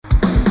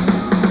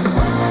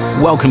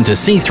Welcome to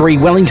C3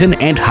 Wellington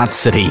and Hutt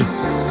City.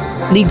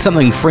 Need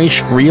something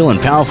fresh, real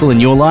and powerful in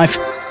your life?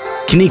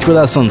 Connect with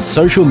us on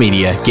social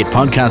media, get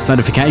podcast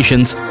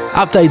notifications,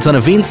 updates on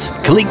events,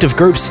 collective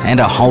groups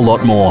and a whole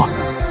lot more.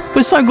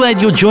 We're so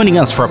glad you're joining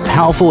us for a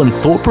powerful and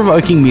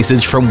thought-provoking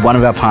message from one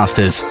of our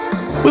pastors.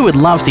 We would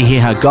love to hear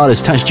how God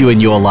has touched you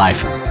in your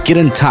life. Get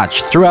in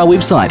touch through our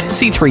website,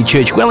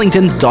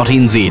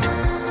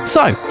 c3churchwellington.nz.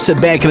 So, sit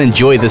back and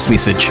enjoy this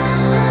message.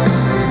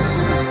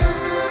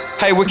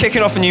 Hey, we're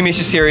kicking off a new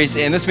message series,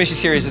 and this message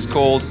series is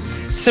called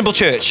Simple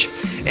Church.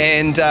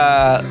 And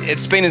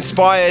it's been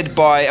inspired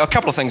by a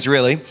couple of things,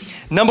 really.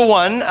 Number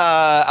one,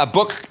 a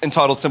book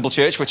entitled Simple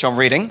Church, which I'm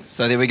reading.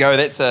 So there we go.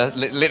 That's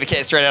let the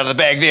cat straight out of the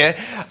bag there.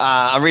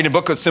 I'm reading a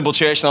book called Simple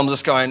Church, and I'm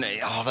just going,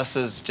 oh, this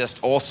is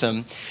just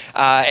awesome.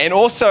 And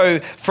also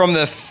from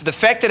the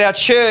fact that our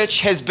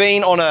church has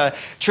been on a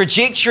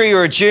trajectory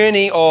or a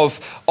journey of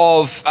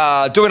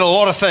doing a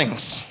lot of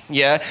things.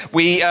 Yeah,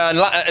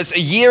 it's a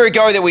year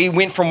ago that we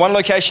went from one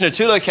location to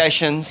two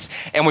locations,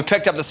 and we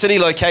picked up the city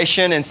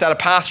location and started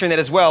pastoring that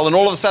as well. And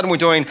all of a sudden, we're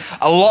doing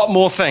a lot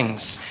more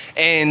things,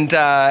 and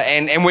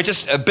we're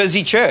just a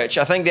busy church.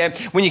 I think that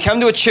when you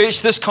come to a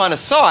church this kind of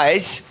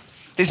size,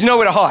 there's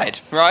nowhere to hide,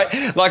 right?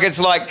 It's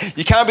like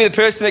you can't be the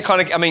person that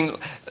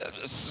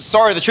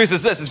sorry, the truth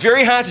is this. It's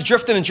very hard to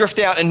drift in and drift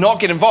out and not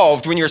get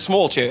involved when you're a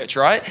small church,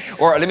 right?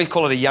 Or let me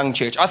call it a young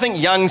church. I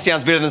think young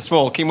sounds better than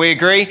small. Can we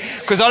agree?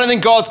 Because I don't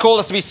think God's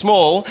called us to be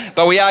small,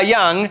 but we are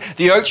young.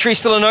 The oak tree's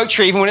still an oak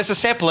tree, even when it's a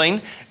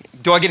sapling.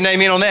 Do I get an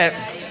amen on that?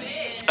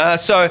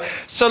 So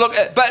look,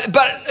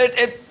 but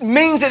it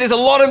means that there's a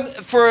lot of,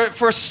 for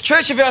a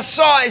church of our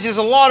size, there's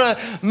a lot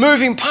of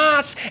moving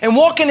parts. And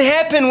what can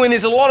happen when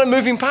there's a lot of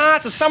moving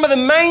parts is some of the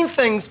main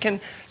things can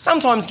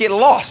sometimes get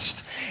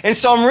lost. And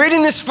so I'm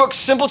reading this book,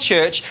 Simple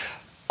Church,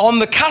 on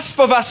the cusp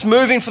of us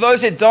moving. For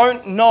those that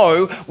don't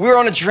know, we're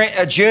on a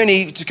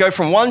journey to go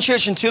from one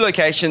church in two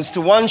locations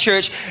to one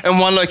church and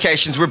one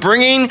location. We're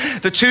bringing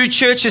the two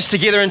churches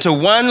together into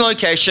one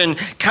location,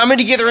 coming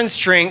together in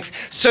strength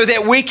so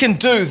that we can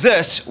do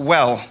this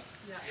well.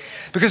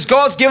 Because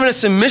God's given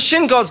us a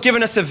mission, God's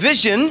given us a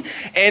vision,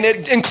 and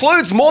it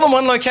includes more than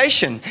one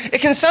location. It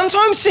can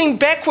sometimes seem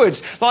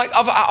backwards. Like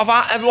a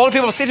lot of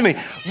people have said to me,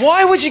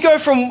 why would you go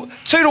from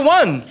 2 to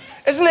 1?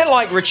 Isn't that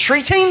like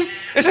retreating?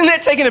 Isn't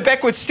that taking a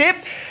backward step?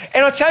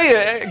 And I tell you,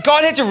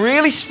 God had to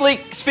really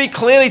speak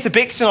clearly to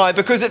Bex and I,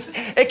 because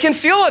it can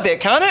feel like that,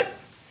 can't it?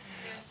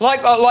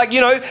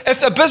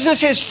 If a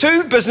business has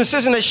two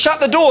businesses and they shut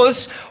the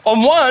doors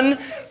on one,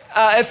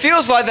 it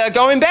feels like they're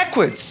going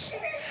backwards.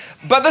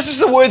 But this is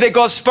the word that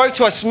God spoke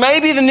to us.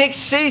 Maybe the next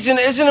season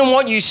isn't in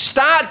what you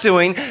start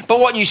doing, but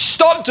what you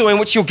stop doing,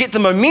 which you'll get the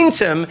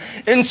momentum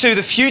into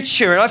the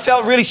future. And I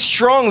felt really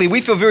strongly,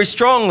 we feel very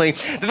strongly,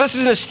 that this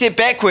isn't a step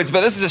backwards, but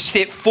this is a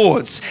step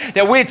forwards.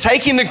 That we're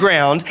taking the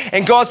ground,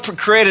 and God's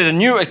created a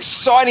new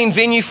exciting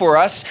venue for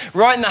us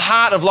right in the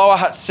heart of Lower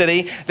Hutt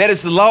City. That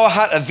is the Lower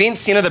Hutt Event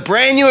Centre, the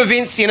brand new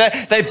event centre.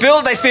 They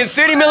spent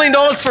 $30 million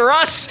for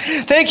us.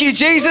 Thank you,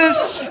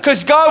 Jesus,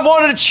 because God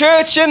wanted a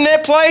church in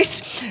that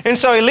place. And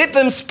so he let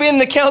them spend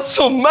the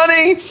council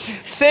money.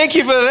 Thank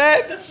you for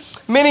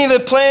that. Many of the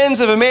plans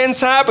of a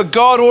man's heart, but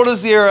God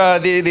orders their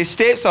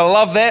steps. I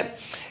love that.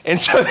 And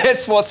so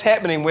that's what's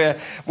happening. We're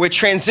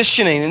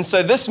transitioning. And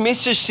so this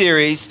message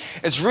series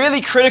is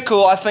really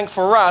critical, I think,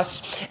 for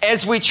us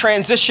as we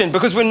transition,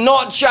 because we're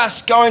not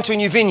just going to a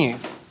new venue.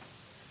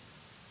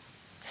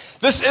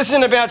 This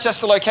isn't about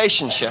just a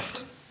location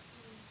shift.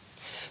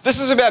 This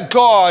is about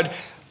God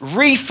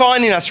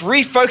refining us,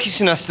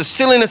 refocusing us,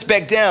 distilling us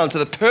back down to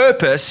the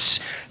purpose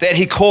that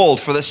he called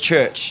for this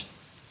church.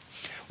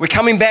 We're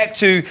coming back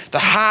to the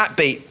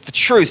heartbeat, the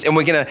truth, and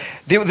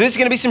there's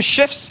going to be some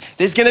shifts,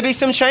 there's going to be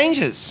some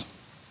changes.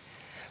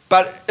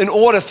 But in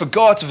order for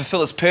God to fulfill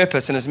his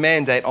purpose and his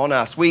mandate on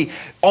us, we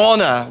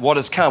honor what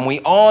has come.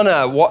 We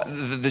honor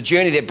the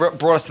journey that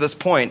brought us to this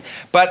point.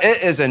 But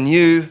it is a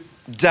new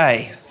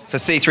day for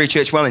C3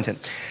 Church Wellington.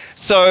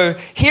 So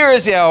here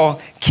is our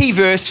key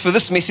verse for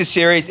this message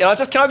series. And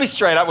can I be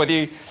straight up with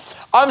you?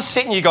 I'm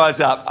setting you guys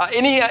up.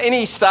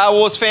 Any Star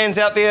Wars fans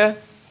out there?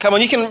 Come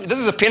on, this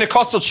is a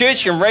Pentecostal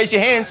church, you can raise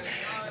your hands.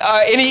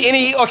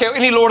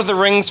 Any Lord of the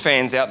Rings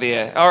fans out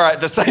there? All right,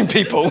 the same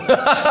people. So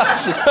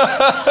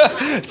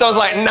I was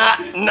like, nah,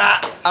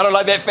 I don't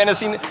like that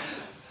fantasy.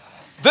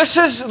 This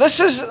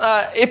is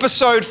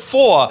episode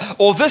 4,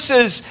 or this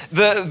is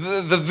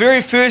the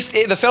very first,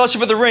 the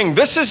Fellowship of the Ring.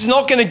 This is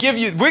not going to give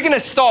you, we're going to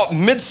stop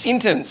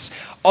mid-sentence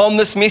on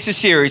this message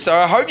series. So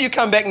I hope you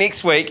come back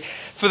next week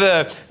for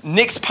the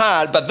next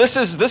part, but this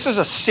is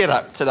a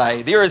setup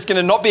today. There is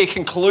going to not be a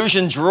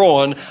conclusion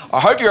drawn.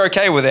 I hope you're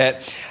okay with that.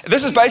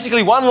 This is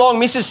basically one long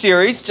message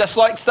series, just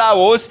like Star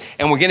Wars,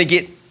 and we're going to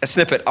get a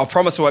snippet. I'll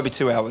promise it won't be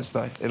 2 hours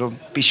though. It'll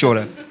be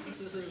shorter.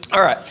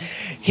 All right,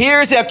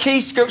 here's our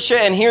key scripture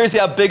and here's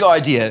our big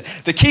idea.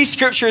 The key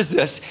scripture is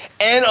this,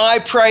 and I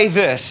pray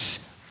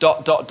this, ...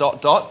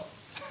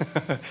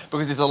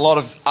 because there's a lot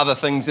of other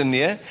things in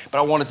there, but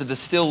I wanted to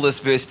distill this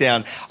verse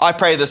down. I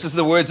pray this is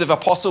the words of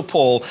Apostle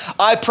Paul.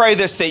 I pray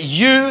this, that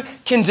you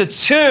can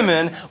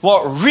determine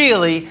what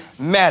really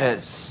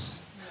matters.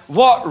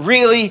 What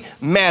really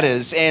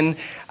matters. And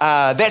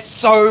that's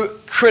so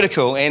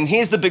critical. And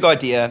here's the big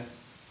idea.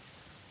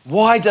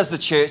 Why does the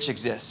church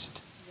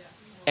exist?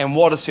 And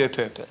what is her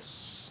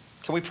purpose?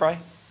 Can we pray?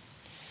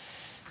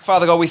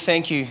 Father God, we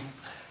thank you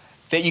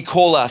that you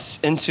call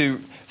us into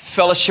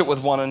fellowship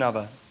with one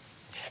another.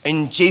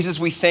 And Jesus,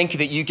 we thank you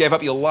that you gave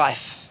up your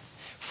life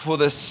for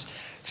this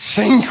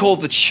thing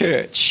called the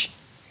church,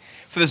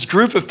 for this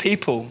group of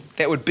people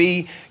that would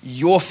be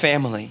your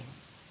family.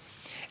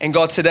 And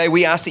God, today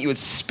we ask that you would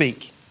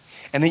speak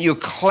and that you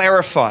would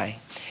clarify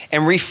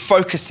and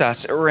refocus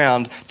us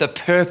around the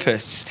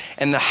purpose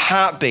and the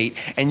heartbeat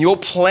and your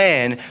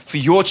plan for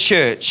your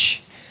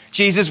church.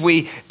 Jesus,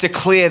 we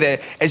declare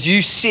that as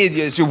you said,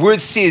 as your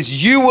word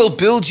says, you will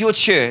build your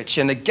church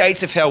and the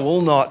gates of hell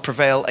will not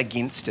prevail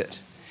against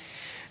it.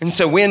 And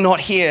so we're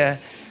not here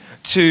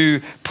to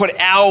put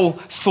our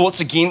thoughts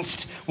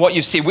against what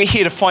you've said. We're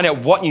here to find out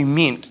what you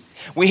meant.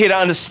 We're here to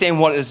understand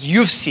what it is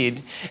you've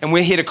said, and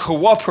we're here to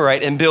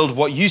cooperate and build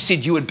what you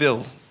said you would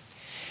build.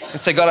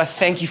 And so, God, I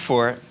thank you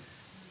for it.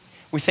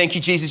 We thank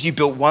you, Jesus, you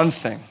built one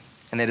thing,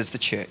 and that is the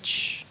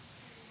church.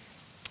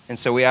 And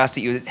so we ask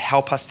that you would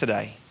help us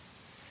today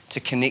to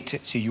connect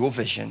it to your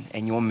vision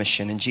and your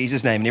mission. In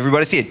Jesus' name. And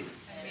everybody said,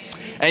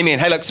 Amen.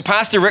 Hey, look, so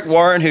Pastor Rick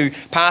Warren, who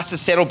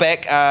pastors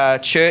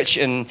Saddleback Church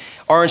in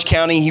Orange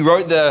County, he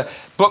wrote the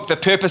book, The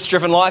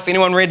Purpose-Driven Life.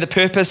 Anyone read The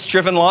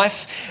Purpose-Driven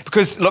Life?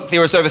 Because, look,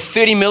 there was over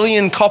 30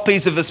 million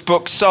copies of this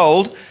book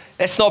sold.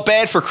 That's not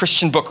bad for a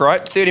Christian book,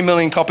 right? 30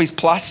 million copies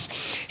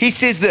plus. He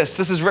says this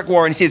is Rick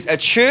Warren. He says, a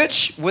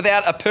church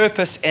without a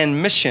purpose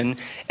and mission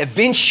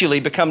eventually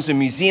becomes a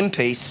museum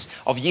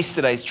piece of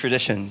yesterday's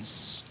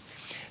traditions.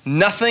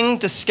 Nothing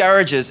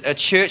discourages a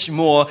church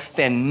more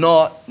than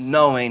not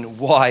knowing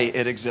why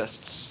it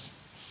exists.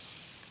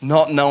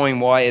 Not knowing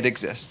why it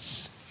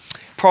exists.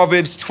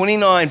 Proverbs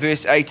 29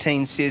 verse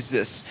 18 says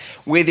this,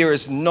 where there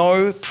is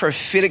no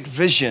prophetic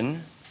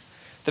vision,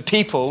 the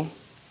people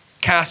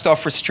cast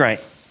off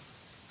restraint.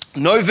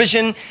 No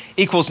vision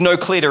equals no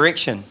clear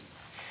direction.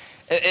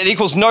 It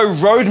equals no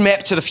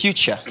roadmap to the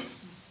future.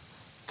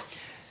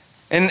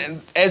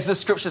 And as the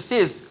scripture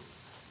says,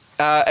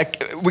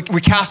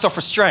 we cast off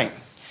restraint.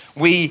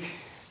 The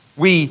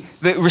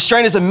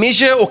restraint is a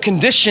measure or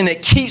condition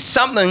that keeps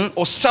something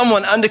or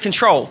someone under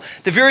control.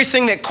 The very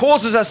thing that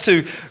causes us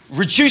to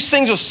reduce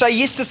things or say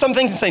yes to some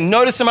things and say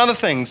no to some other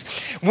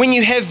things. When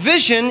you have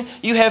vision,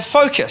 you have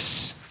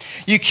focus.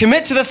 You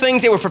commit to the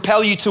things that will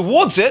propel you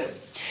towards it,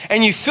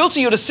 and you filter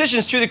your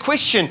decisions through the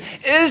question,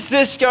 is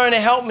this going to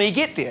help me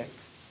get there?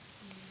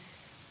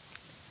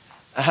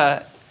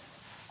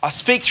 I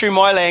speak through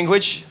my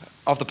language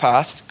of the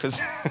past, because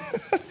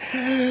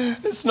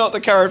it's not the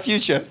current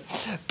future.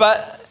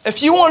 But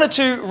if you wanted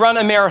to run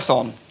a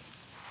marathon,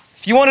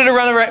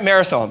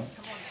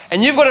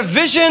 and you've got a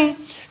vision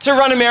to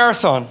run a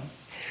marathon,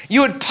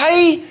 you would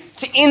pay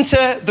to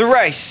enter the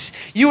race.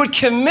 You would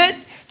commit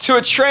to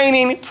a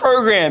training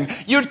program.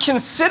 You would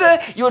consider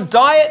your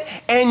diet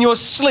and your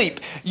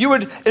sleep. You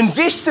would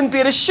invest in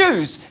better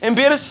shoes and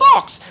better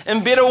socks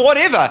and better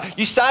whatever.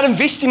 You start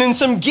investing in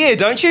some gear,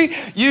 don't you?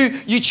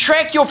 You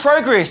track your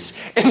progress,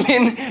 and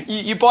then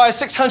you buy a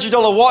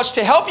 $600 watch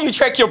to help you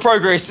track your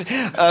progress,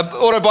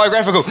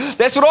 autobiographical.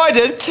 That's what I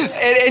did.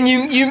 And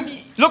you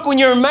look, when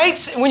your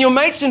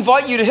mates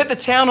invite you to hit the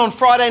town on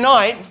Friday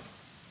night,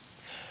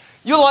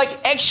 you're like,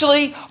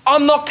 actually,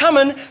 I'm not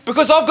coming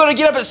because I've got to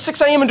get up at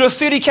 6 a.m. and do a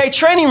 30K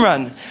training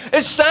run.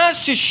 It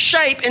starts to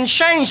shape and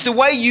change the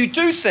way you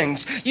do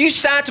things. You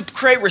start to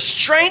create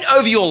restraint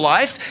over your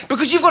life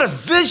because you've got a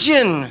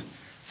vision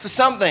for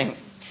something.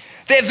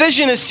 That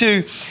vision is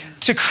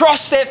to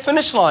cross that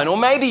finish line or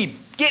maybe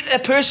get a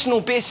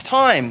personal best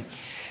time.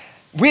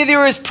 Where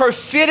there is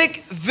prophetic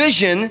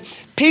vision,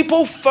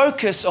 people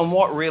focus on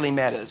what really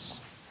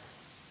matters.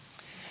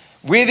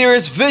 Where there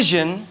is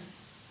vision,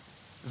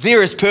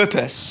 there is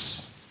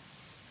purpose.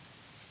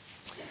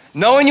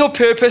 Knowing your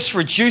purpose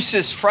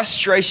reduces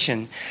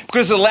frustration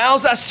because it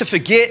allows us to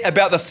forget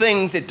about the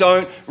things that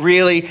don't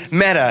really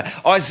matter.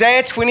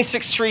 Isaiah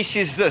 26:3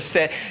 says this,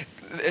 that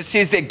it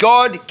says that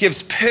God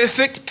gives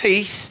perfect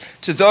peace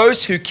to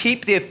those who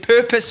keep their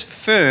purpose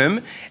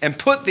firm and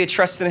put their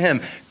trust in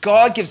Him.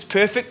 God gives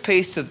perfect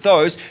peace to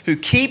those who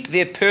keep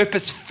their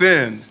purpose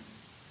firm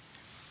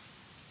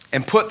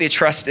and put their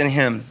trust in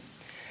Him.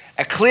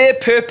 A clear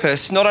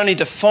purpose not only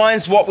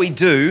defines what we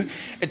do,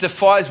 it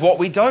defines what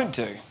we don't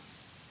do.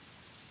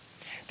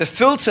 The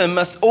filter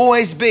must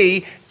always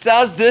be,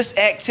 does this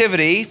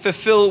activity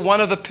fulfill one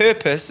of the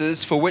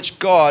purposes for which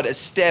God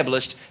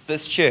established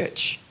this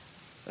church?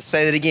 I'll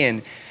say that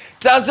again.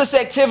 Does this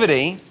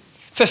activity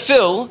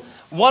fulfill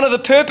one of the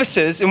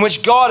purposes in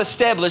which God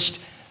established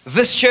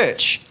this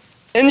church?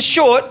 In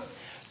short,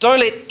 don't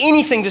let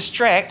anything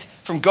distract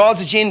from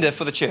God's agenda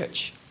for the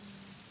church.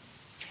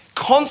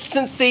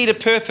 Constancy to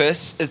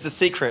purpose is the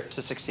secret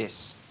to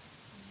success.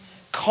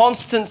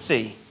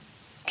 Constancy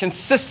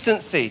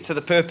consistency to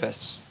the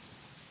purpose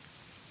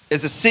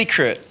is the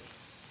secret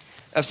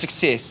of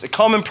success. A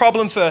common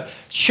problem for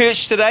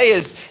church today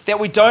is that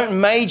we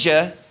don't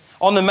major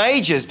on the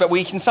majors, but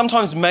we can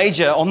sometimes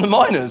major on the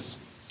minors.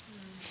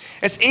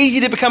 It's easy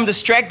to become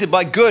distracted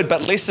by good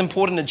but less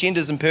important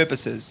agendas and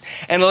purposes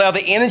and allow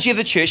the energy of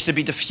the church to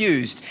be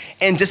diffused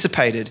and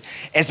dissipated.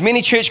 As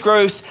many church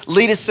growth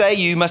leaders say,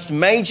 you must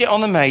major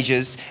on the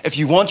majors if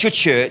you want your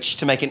church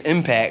to make an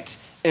impact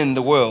in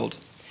the world.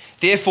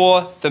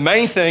 Therefore, the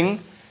main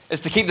thing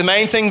is to keep the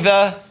main thing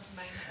the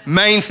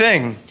main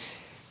thing.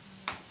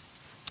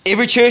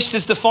 Every church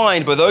is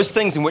defined by those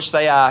things in which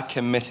they are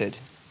committed.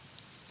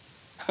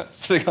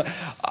 So,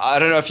 I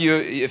don't know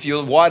if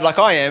you're wired like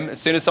I am.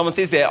 As soon as someone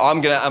says that,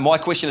 my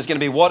question is going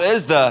to be, what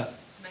is the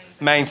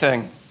main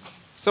thing?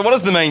 So what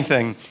is the main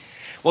thing?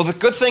 Well, the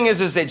good thing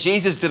is that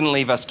Jesus didn't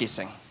leave us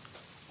guessing.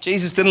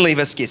 Jesus didn't leave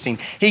us guessing.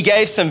 He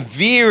gave some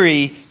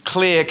very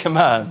clear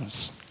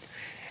commands.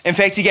 In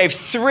fact, he gave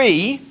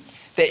 3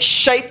 that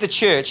shape the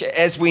church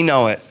as we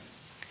know it.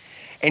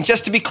 And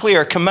just to be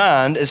clear, a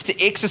command is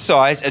to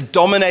exercise a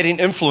dominating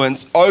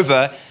influence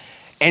over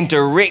and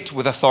direct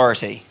with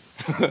authority.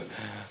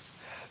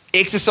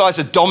 Exercise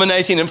a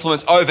dominating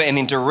influence over and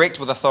then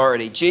direct with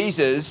authority.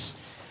 Jesus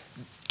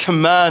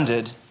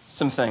commanded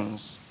some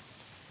things.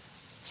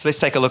 So let's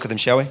take a look at them,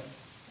 shall we?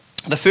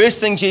 The first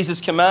thing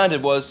Jesus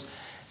commanded was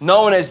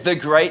known as the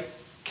Great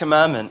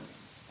Commandment.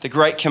 The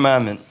Great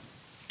Commandment.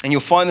 And you'll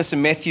find this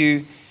in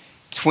Matthew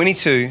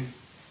 22,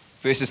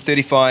 verses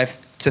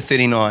 35 to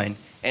 39.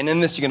 And in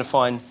this you're going to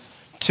find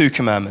 2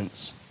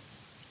 commandments.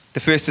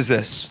 The first is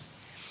this.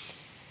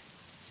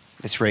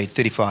 Let's read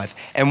 35.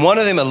 And one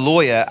of them, a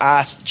lawyer,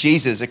 asked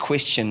Jesus a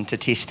question to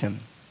test him.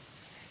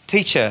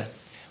 Teacher,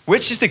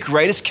 which is the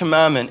greatest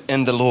commandment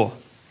in the law?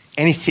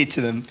 And he said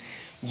to them,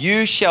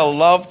 you shall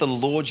love the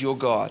Lord your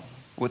God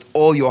with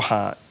all your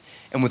heart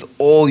and with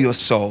all your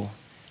soul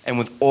and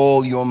with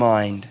all your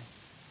mind.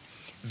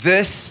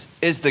 This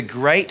is the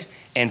great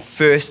and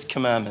first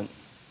commandment.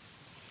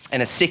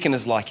 And a second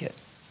is like it.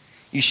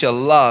 You shall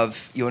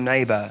love your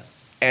neighbor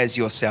as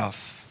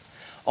yourself.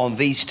 On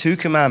these 2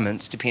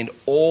 commandments depend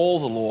all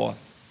the law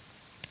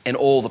and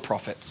all the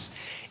prophets.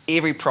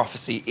 Every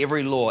prophecy,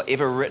 every law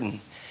ever written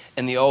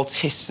in the Old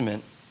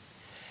Testament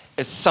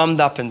is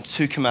summed up in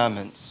 2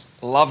 commandments.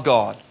 Love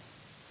God,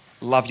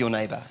 love your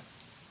neighbor.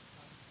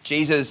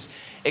 Jesus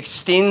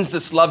extends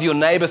this love your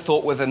neighbor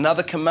thought with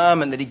another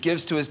commandment that he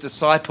gives to his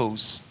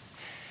disciples.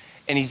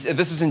 And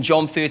this is in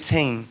John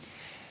 13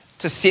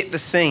 to set the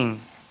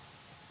scene.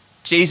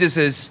 Jesus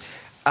is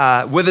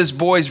with his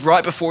boys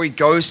right before he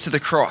goes to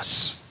the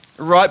cross,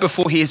 right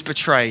before he is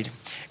betrayed.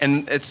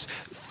 And it's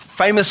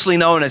famously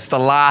known as the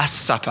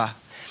Last Supper.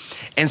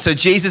 And so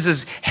Jesus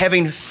is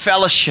having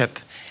fellowship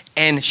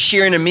and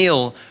sharing a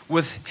meal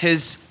with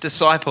his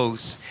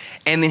disciples.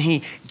 And then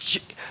he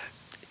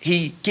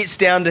gets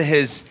down to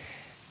his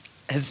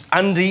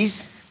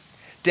undies,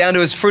 down to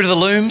his Fruit of the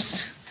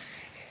Looms,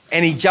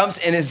 and he jumps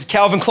in his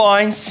Calvin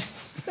Kleins,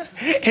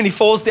 and he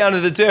falls down to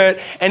the dirt,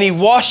 and he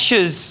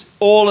washes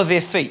all of their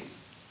feet.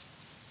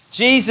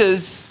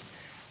 Jesus,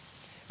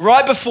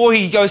 right before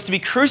he goes to be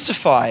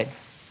crucified,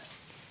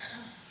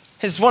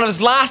 one of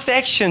his last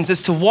actions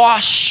is to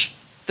wash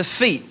the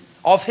feet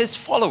of his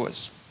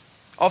followers,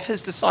 of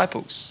his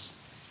disciples.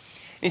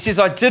 And he says,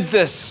 I did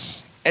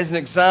this as an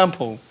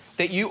example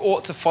that you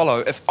ought to follow.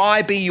 If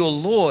I be your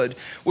Lord,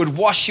 would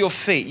wash your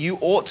feet, you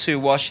ought to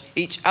wash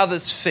each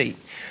other's feet.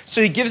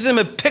 So he gives them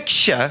a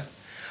picture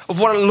of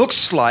what it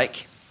looks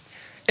like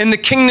in the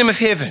kingdom of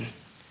heaven,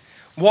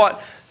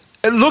 what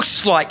it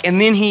looks like, and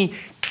then he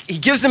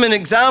gives them an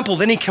example,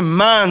 then he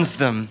commands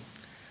them.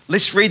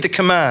 Let's read the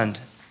command.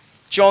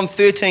 John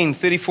 13,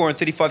 34 and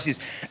 35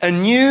 says, a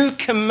new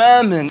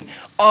commandment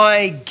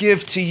I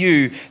give to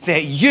you,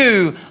 that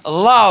you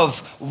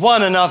love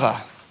one another.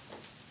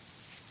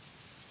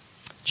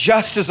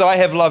 Just as I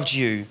have loved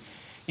you,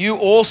 you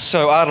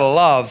also are to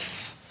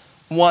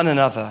love one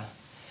another.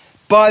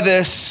 By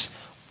this,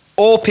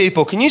 all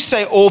people, can you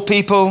say all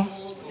people?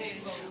 All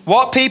people.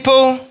 What people?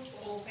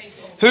 All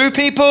people. Who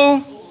people?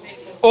 All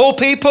people. All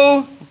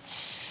people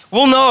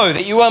will know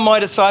that you are my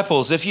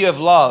disciples if you have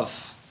love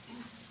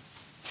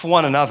for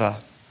one another.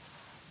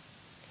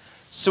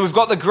 So we've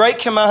got the great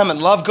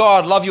commandment, love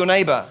God, love your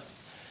neighbor.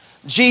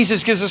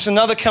 Jesus gives us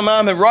another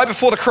commandment right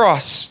before the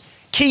cross.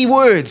 Key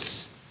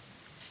words.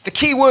 The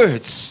key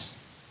words.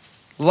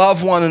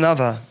 Love one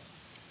another.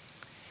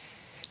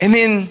 And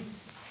then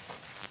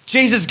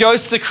Jesus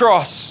goes to the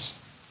cross.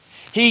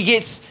 He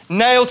gets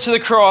nailed to the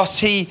cross.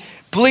 He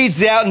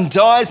bleeds out and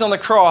dies on the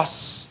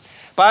cross.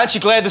 But aren't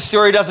you glad the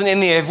story doesn't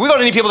end there? Have we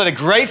got any people that are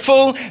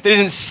grateful that he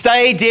didn't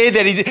stay dead,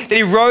 that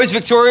he rose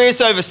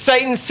victorious over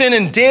Satan, sin,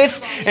 and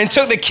death, and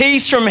took the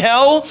keys from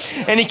hell,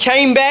 and he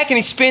came back and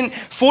he spent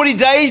 40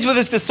 days with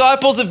his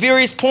disciples at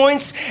various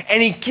points,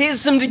 and he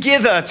gets them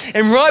together,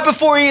 and right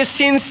before he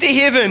ascends to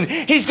heaven,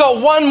 he's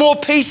got one more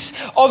piece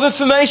of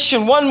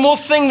information, one more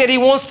thing that he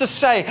wants to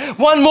say,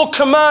 one more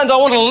command I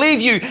want to leave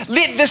you.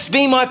 Let this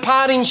be my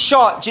parting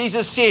shot,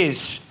 Jesus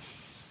says.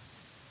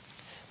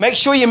 Make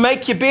sure you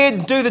make your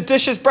bed, do the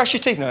dishes, brush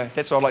your teeth. No,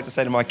 that's what I like to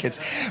say to my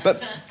kids.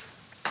 But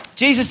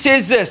Jesus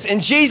says this,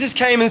 and Jesus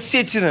came and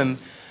said to them,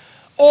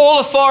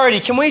 all authority.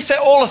 Can we say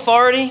all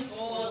authority?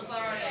 All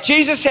authority.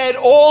 Jesus had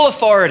all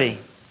authority.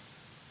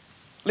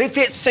 Let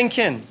that sink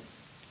in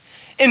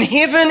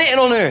heaven and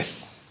on earth.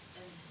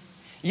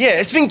 Yeah,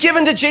 it's been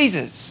given to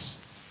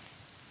Jesus.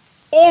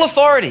 All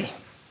authority.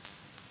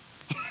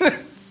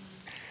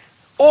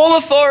 All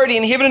authority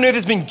in heaven and earth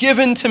has been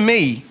given to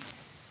me.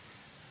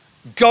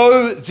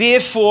 Go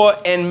therefore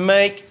and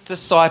make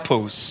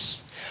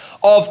disciples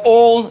of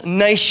all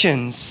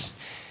nations,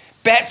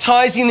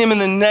 baptizing them in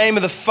the name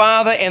of the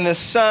Father and the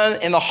Son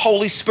and the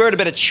Holy Spirit, a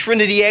bit of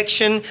Trinity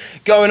action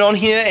going on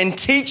here, and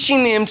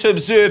teaching them to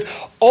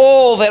observe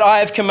all that I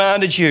have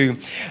commanded you.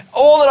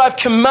 All that I've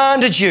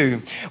commanded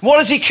you. What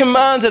has He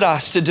commanded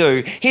us to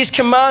do? He's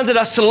commanded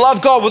us to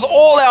love God with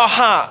all our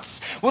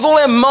hearts, with all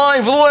our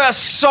mind, with all our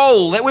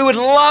soul, that we would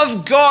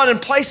love God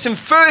and place Him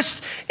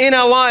first in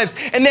our lives,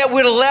 and that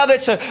would allow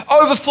that to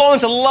overflow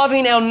into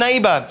loving our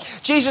neighbor.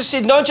 Jesus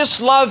said, don't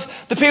just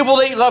love the people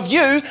that love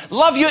you,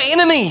 love your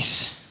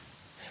enemies.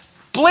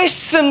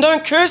 Bless them,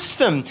 don't curse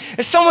them.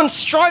 If someone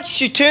strikes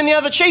you, turn the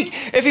other cheek.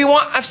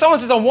 If someone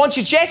says, I want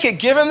your jacket,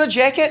 give him the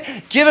jacket,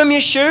 give him your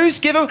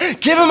shoes, give him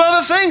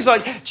other things.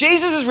 Like,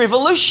 Jesus is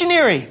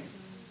revolutionary.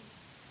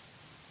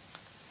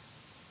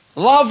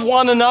 Love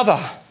one another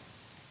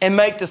and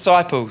make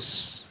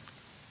disciples.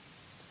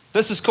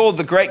 This is called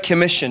the Great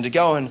Commission, to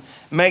go and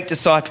make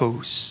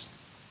disciples.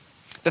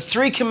 The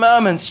 3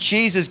 commandments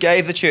Jesus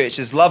gave the church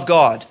is love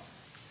God,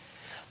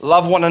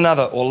 love one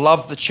another, or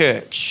love the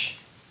church,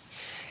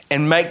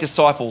 and make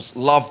disciples,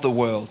 love the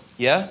world.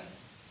 Yeah?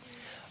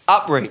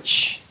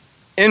 Upreach,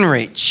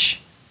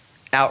 inreach,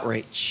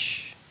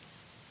 outreach.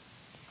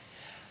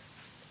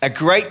 A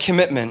great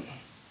commitment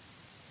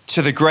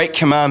to the great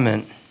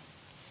commandment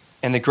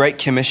and the great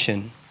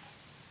commission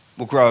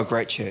will grow a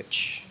great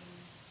church.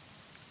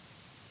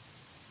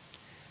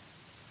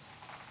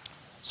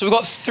 So we've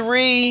got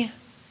 3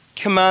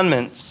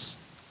 commandments.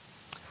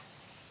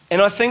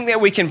 And I think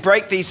that we can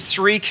break these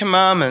 3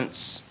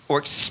 commandments or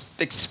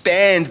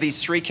expand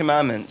these 3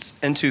 commandments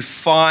into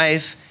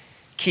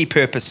 5 key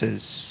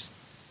purposes.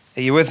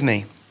 Are you with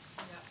me?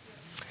 Yeah.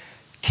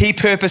 Key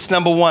purpose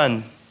number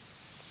 1,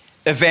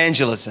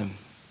 evangelism.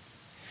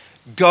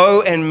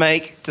 Go and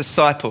make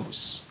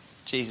disciples,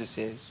 Jesus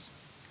says.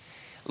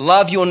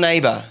 Love your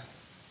neighbor,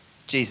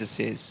 Jesus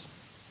says.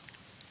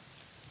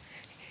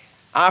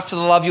 After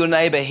the love your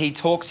neighbor, he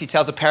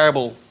tells a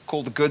parable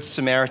called the Good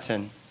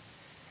Samaritan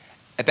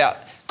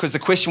because the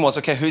question was,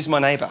 okay, who's my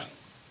neighbor?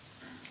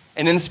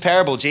 And in this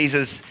parable,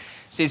 Jesus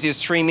says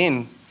there's 3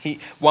 men.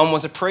 One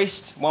was a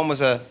priest, one was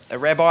a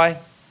rabbi,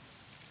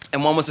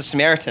 and one was a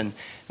Samaritan.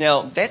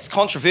 Now, that's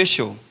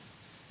controversial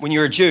when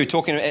you're a Jew.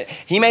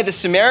 He made the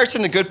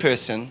Samaritan the good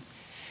person,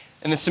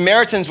 and the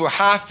Samaritans were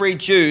half-breed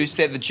Jews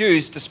that the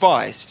Jews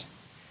despised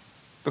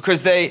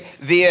because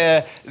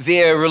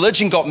their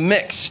religion got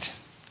mixed.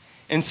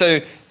 And so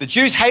the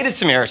Jews hated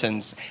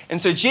Samaritans.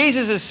 And so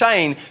Jesus is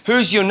saying,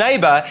 who's your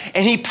neighbor?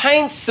 And he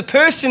paints the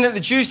person that the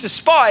Jews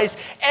despise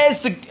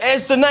as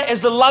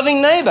the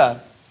loving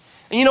neighbor.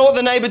 And you know what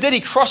the neighbor did? He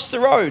crossed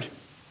the road.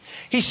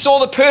 He saw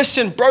the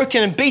person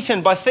broken and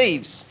beaten by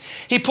thieves.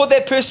 He put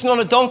that person on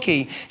a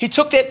donkey. He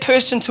took that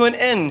person to an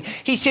inn.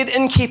 He said,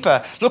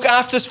 innkeeper, look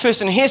after this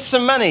person. Here's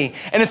some money.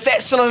 And if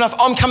that's not enough,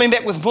 I'm coming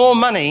back with more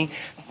money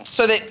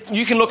so that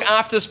you can look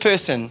after this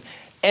person.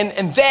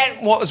 And that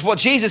was what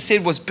Jesus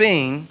said was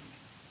being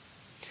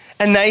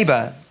a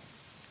neighbor.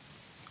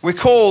 We're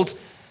called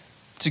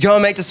to go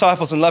and make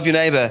disciples and love your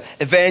neighbor.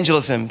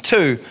 Evangelism.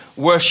 2,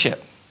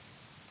 worship.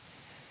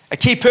 A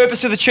key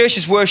purpose of the church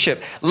is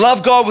worship.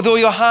 Love God with all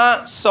your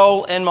heart,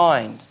 soul, and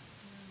mind.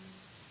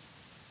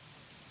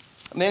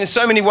 I mean, there's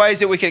so many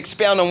ways that we could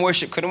expound on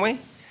worship, couldn't we?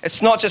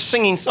 It's not just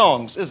singing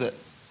songs, is it?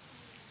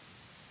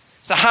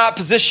 It's a heart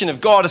position of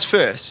God is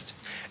first.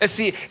 It's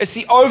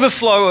the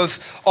overflow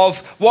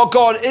of what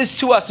God is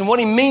to us and what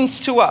He means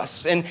to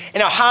us. And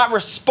our heart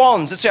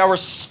responds. It's our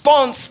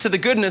response to the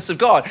goodness of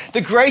God,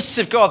 the grace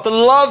of God, the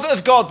love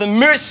of God, the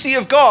mercy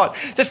of God,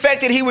 the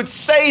fact that He would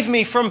save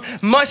me from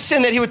my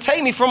sin, that He would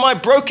take me from my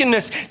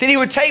brokenness, that He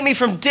would take me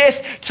from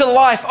death to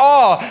life.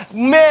 Oh,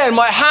 man,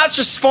 my heart's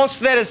response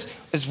to that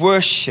is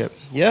worship,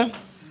 yeah?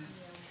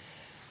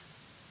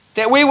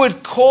 That we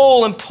would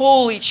call and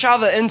pull each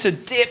other into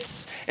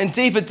depths and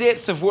deeper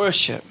depths of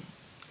worship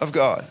of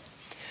God.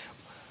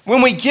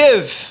 When we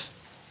give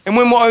and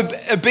when we're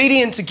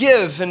obedient to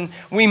give and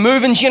we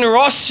move in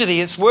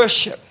generosity, it's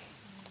worship.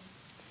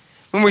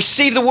 When we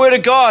receive the word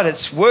of God,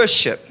 it's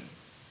worship.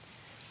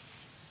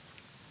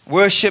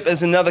 Worship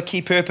is another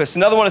key purpose.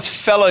 Another one is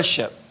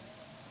fellowship.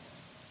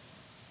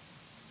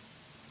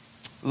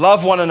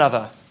 Love one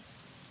another,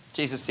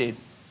 Jesus said.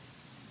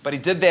 But He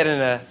did that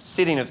in a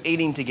setting of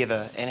eating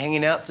together and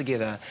hanging out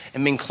together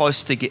and being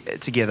close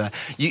together.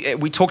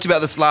 We talked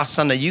about this last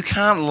Sunday. You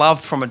can't love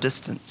from a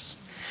distance.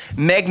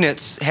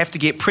 Magnets have to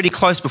get pretty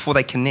close before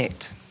they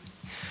connect.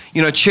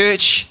 You know,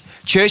 church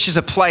is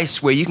a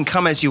place where you can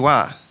come as you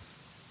are.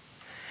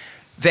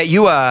 that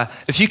you are,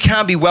 if you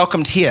can't be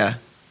welcomed here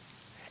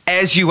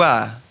as you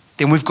are,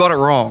 then we've got it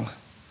wrong.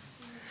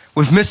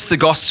 We've missed the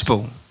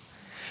gospel.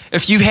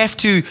 If you have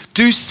to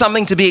do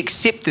something to be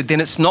accepted, then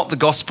it's not the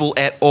gospel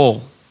at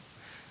all.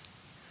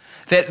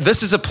 That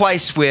this is a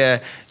place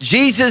where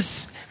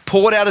Jesus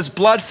poured out his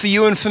blood for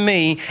you and for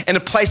me, in a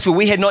place where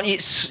we had not yet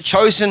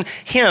chosen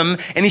him,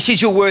 and he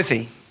said, you're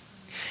worthy.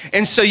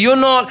 And so your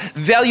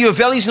value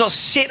is not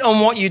set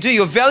on what you do.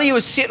 Your value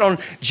is set on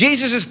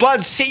Jesus'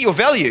 blood, set your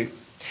value.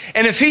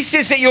 And if he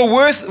says that you're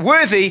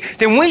worthy,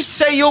 then we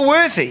say you're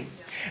worthy.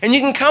 And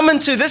you can come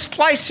into this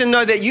place and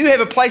know that you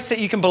have a place that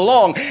you can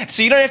belong.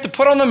 So you don't have to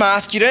put on the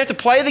mask, you don't have to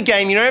play the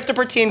game, you don't have to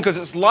pretend, because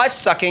it's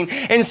life-sucking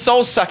and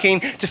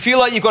soul-sucking to feel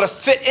like you've got to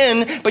fit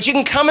in, but you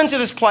can come into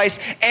this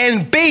place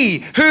and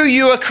be who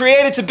you are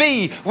created to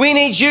be. We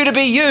need you to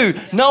be you,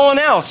 no one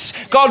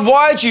else. God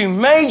wired you,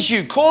 made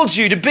you, called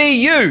you to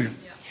be you.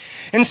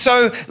 And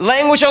so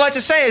language I like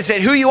to say is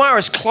that who you are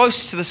is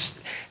close to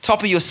the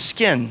top of your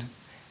skin.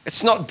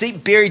 It's not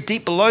deep, buried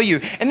deep below you.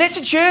 And that's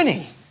a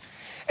journey.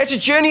 It's a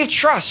journey of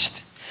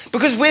trust,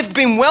 because we've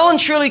been well and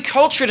truly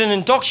cultured and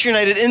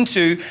indoctrinated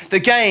into the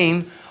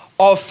game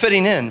of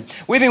fitting in.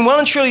 We've been well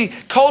and truly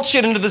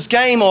cultured into this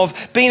game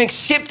of being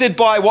accepted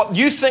by what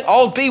you think.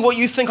 I'll be what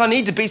you think I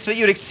need to be so that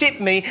you'd accept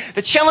me.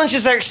 The challenge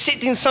is they're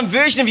accepting some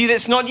version of you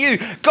that's not you.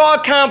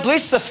 God can't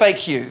bless the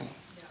fake you.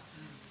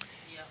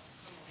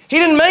 He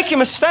didn't make a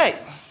mistake.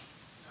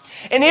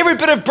 And every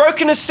bit of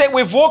brokenness that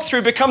we've walked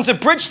through becomes a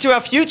bridge to our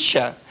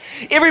future.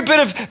 Every bit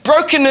of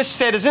brokenness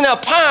that is in our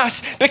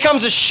past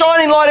becomes a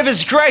shining light of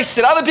his grace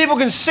that other people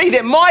can see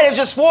that might have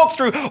just walked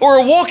through or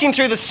are walking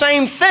through the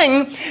same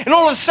thing. And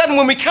all of a sudden,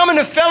 when we come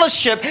into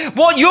fellowship,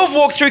 what you've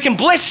walked through can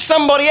bless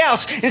somebody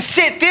else and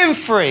set them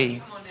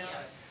free.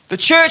 The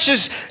church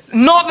is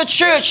not the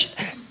church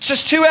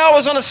just 2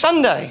 hours on a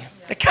Sunday.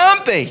 It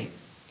can't be.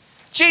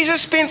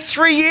 Jesus spent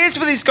 3 years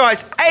with these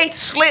guys, ate,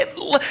 slept,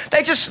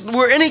 they just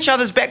were in each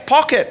other's back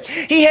pocket.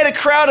 He had a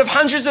crowd of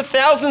hundreds of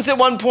thousands at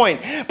one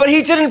point, but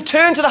he didn't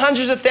turn to the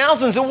hundreds of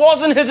thousands. It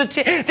wasn't his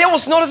attention. That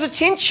was not his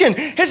attention.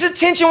 His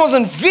attention was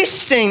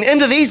investing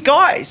into these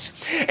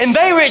guys. And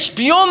they reached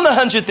beyond the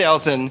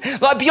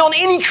 100,000, like beyond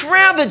any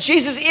crowd that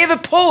Jesus ever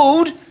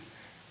pulled.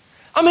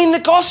 I mean,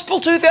 the gospel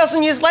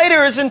 2,000 years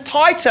later is in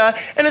Taita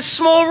in a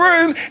small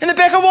room in the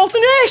back of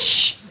Walton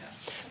Ash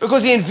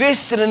because he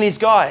invested in these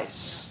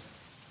guys.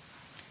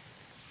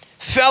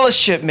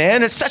 Fellowship,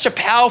 man, it's such a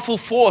powerful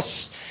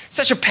force,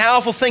 such a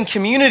powerful thing.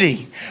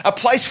 Community, a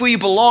place where you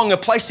belong, a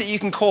place that you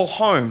can call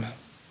home.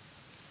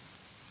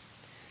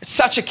 It's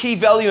such a key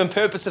value and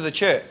purpose of the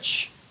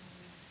church.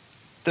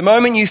 The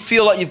moment you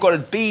feel like you've got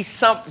to be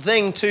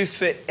something to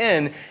fit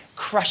in,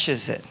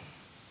 crushes it.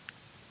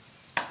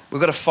 We've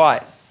got to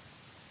fight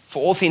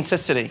for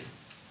authenticity,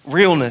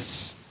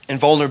 realness, and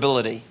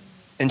vulnerability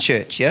in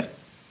church, yeah?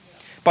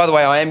 By the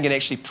way, I am going to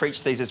actually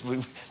preach these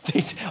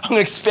I'm going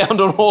to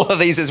expound on all of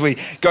these as we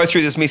go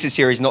through this message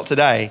series, not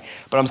today,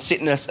 but I'm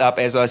setting this up,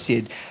 as I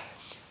said.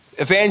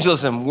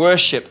 Evangelism,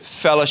 worship,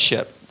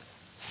 fellowship.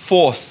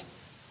 Fourth,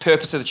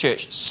 purpose of the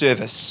church,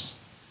 service.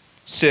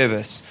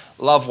 Service,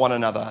 love one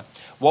another.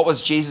 What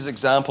was Jesus'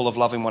 example of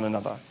loving one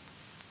another?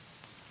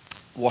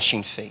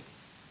 Washing feet.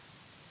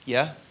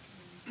 Yeah?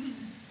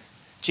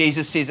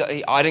 Jesus says,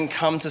 I didn't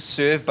come to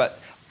serve, but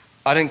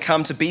I didn't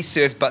come to be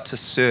served, but to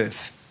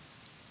serve.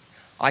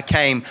 I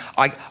came,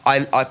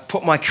 I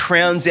put my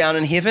crown down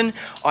in heaven.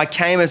 I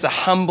came as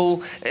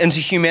into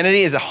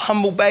humanity, as a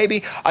humble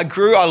baby. I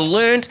grew, I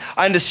learned,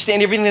 I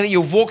understand everything that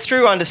you've walked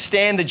through. I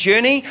understand the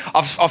journey.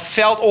 I've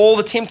felt all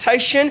the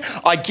temptation.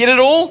 I get it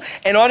all.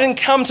 And I didn't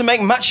come to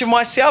make much of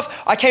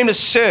myself. I came to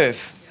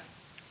serve.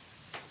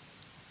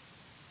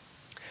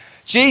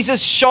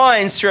 Jesus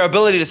shines through our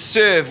ability to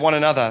serve one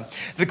another.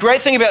 The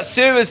great thing about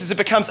service is it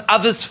becomes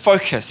others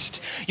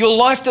focused. Your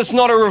life does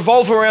not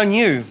revolve around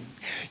you.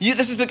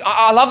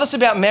 I love this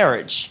about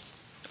marriage.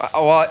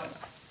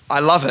 I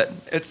love it.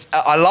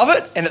 I love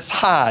it, and it's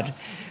hard.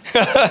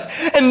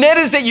 And that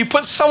is that you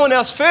put someone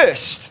else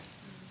first.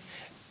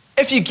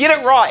 If you get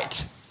it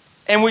right,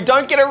 and we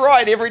don't get it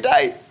right every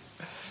day.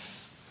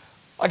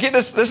 I get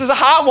this. This is a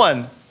hard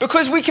one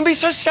because we can be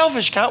so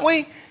selfish, can't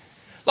we?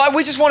 Like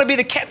we just want to be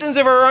the captains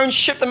of our own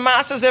ship, the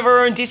masters of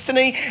our own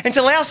destiny, and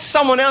to allow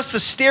someone else the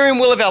steering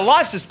wheel of our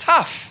lives is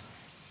tough.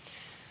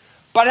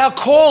 But our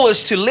call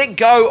is to let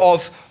go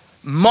of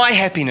my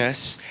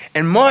happiness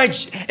and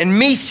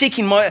me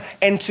seeking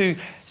and to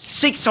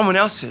seek someone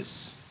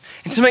else's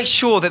and to make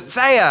sure that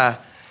they are.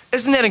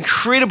 Isn't that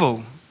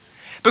incredible?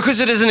 Because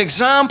it is an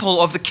example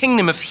of the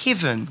kingdom of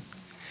heaven,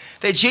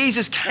 that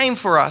Jesus came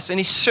for us and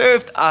he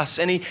served us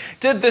and he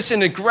did this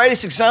in the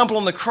greatest example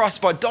on the cross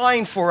by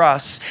dying for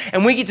us.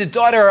 And we get to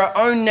die to our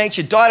own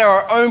nature, die to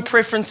our own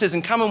preferences,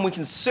 and come and we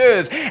can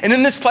serve. And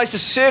in this place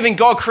of serving,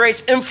 God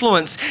creates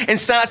influence and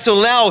starts to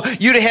allow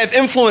you to have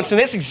influence.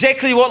 And that's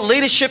exactly what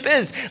leadership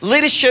is.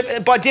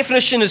 Leadership by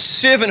definition is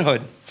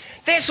servanthood.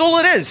 That's all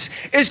it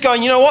is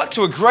going, you know what,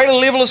 to a greater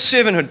level of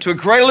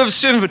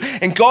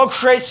servanthood, and God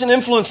creates an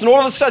influence, and all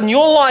of a sudden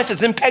your life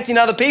is impacting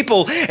other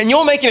people, and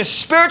you're making a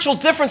spiritual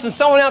difference in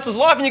someone else's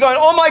life, and you're going,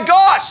 oh my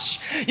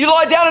gosh, you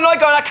lie down at night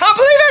going, I can't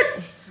believe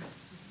it.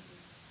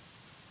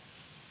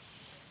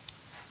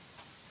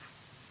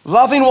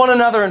 Loving one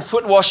another and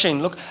foot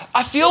washing. Look,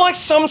 I feel like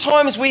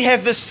sometimes we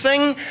have this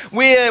thing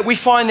where we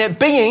find that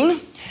being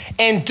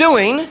and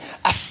doing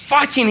are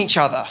fighting each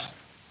other.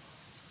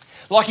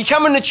 Like you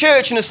come into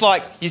church and it's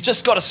like, you've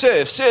just got to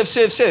serve.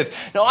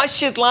 Now I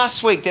said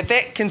last week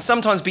that can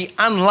sometimes be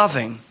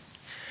unloving.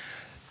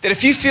 That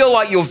if you feel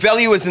like your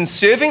value is in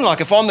serving, like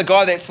if I'm the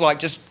guy that's like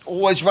just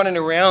always running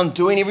around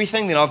doing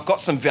everything, then I've got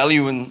some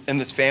value in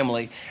this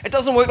family. It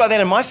doesn't work like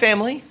that in my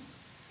family.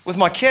 With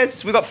my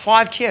kids, we've got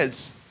 5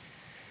 kids.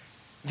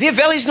 Their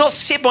value's not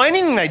set by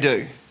anything they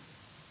do.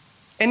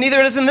 And neither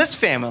it is in this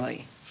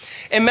family.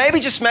 And maybe,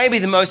 just maybe,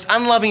 the most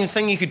unloving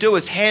thing you could do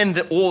is hand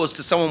the oars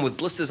to someone with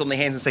blisters on their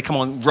hands and say, come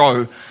on,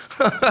 row.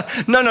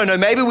 No.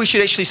 Maybe we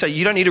should actually say,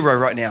 you don't need to row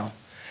right now.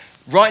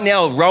 Right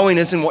now, rowing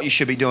isn't what you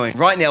should be doing.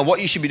 Right now,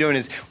 what you should be doing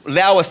is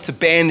allow us to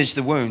bandage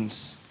the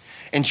wounds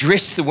and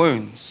dress the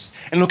wounds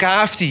and look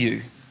after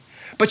you.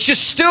 But you're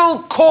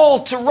still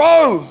called to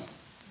row.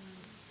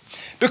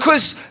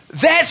 Because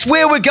that's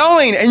where we're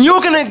going, and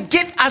you're going to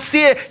get us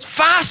there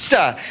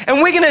faster,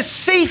 and we're going to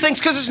see things,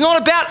 because it's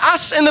not about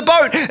us in the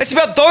boat, it's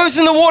about those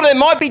in the water that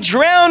might be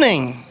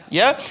drowning,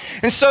 yeah?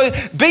 And so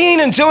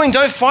being and doing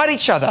don't fight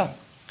each other.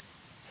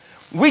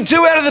 We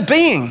do out of the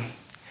being.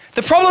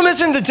 The problem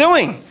isn't the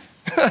doing.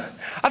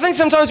 I think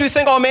sometimes we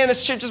think, oh man,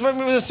 this ship just went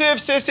with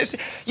serve.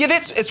 Yeah,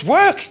 it's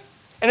work,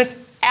 and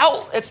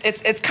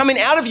it's coming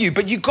out of you,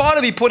 but you got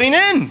to be putting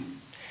in.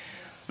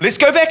 Let's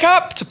go back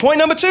up to point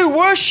number 2,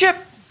 worship.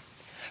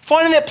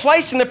 Finding that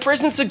place in the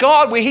presence of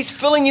God where He's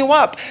filling you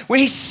up, where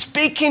He's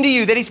speaking to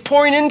you, that He's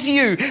pouring into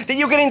you, that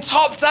you're getting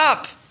topped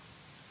up.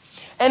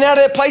 And out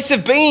of that place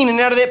of being and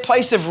out of that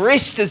place of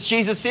rest, as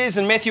Jesus says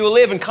in Matthew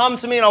 11, come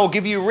to me and I will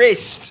give you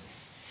rest.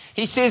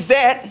 He says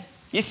that.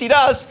 Yes, He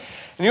does.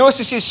 And He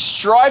also says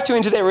strive to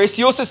enter that rest.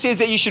 He also says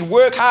that you should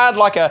work hard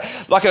like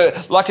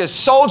a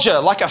soldier,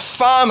 like a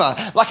farmer,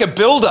 like a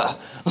builder.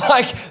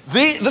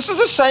 This is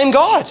the same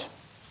God.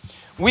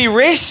 We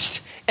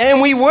rest and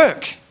we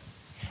work.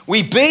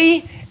 We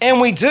be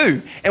and we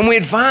do. And we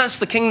advance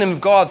the kingdom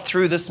of God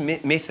through this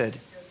method.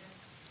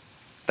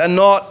 They're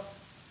not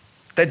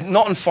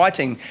in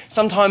fighting.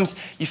 Sometimes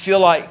you feel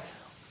like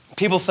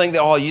people think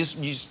that,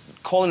 you're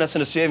calling us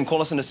into serving,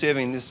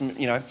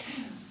 you know.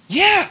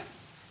 Yeah.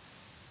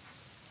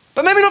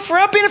 But maybe not for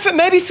our benefit,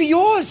 maybe for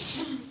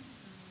yours.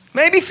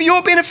 Maybe for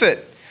your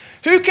benefit.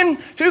 Who can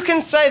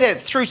say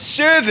that through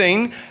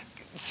serving,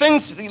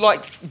 things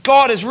like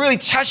God has really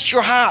touched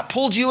your heart,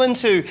 pulled you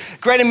into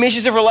greater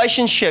measures of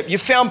relationship. You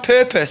found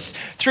purpose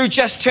through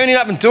just turning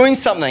up and doing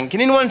something.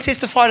 Can anyone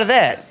testify to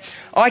that?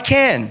 I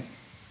can.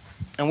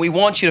 And we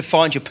want you to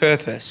find your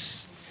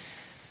purpose.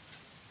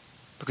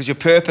 Because your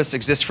purpose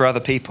exists for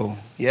other people.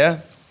 Yeah?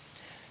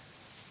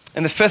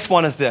 And the 5th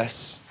one is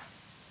this.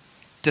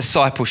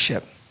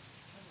 Discipleship.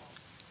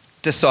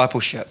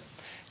 Discipleship.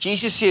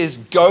 Jesus says,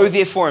 go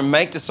therefore and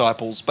make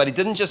disciples. But He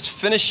didn't just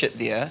finish it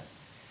there.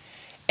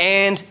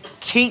 And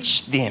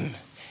teach them.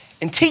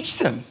 And teach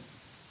them.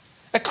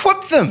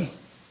 Equip them.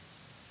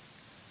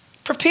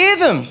 Prepare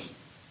them.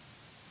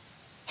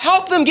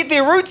 Help them get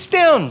their roots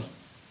down.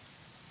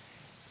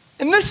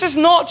 And this is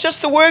not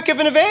just the work of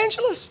an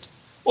evangelist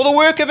or the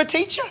work of a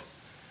teacher.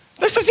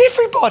 This is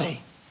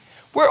everybody.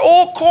 We're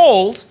all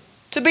called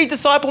to be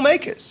disciple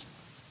makers.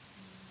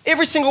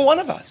 Every single one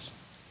of us.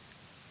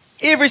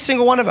 Every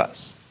single one of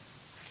us.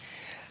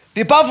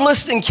 The above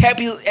list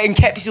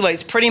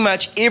encapsulates pretty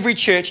much every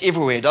church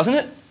everywhere, doesn't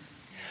it?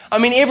 I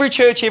mean, every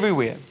church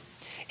everywhere.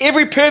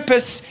 Every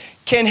purpose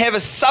can have a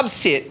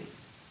subset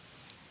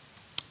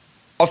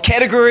of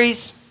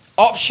categories,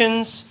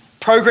 options,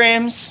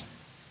 programs,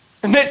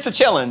 and that's the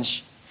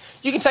challenge.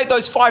 You can take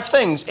those 5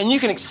 things and you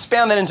can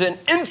expound that into an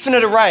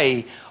infinite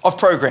array of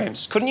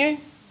programs, couldn't you?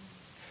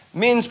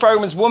 Men's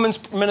programs,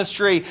 women's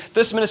ministry,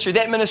 this ministry,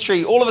 that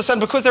ministry, all of a sudden,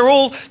 because they're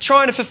all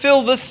trying to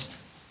fulfill this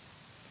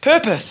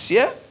purpose,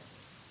 yeah?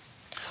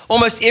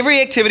 Almost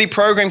every activity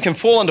program can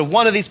fall under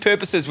one of these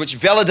purposes, which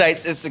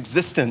validates its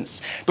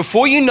existence.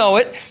 Before you know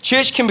it,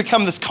 church can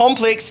become this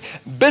complex,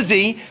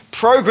 busy,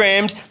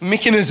 programmed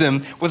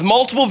mechanism with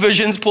multiple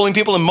visions pulling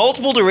people in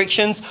multiple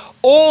directions,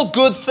 all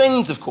good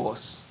things, of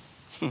course.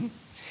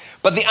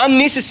 But the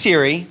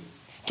unnecessary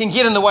can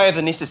get in the way of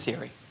the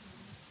necessary.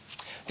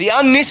 The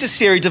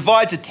unnecessary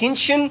divides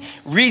attention,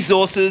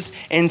 resources,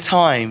 and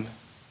time.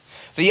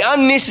 The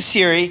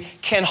unnecessary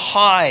can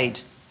hide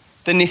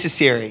the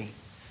necessary.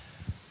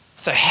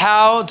 So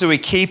how do we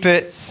keep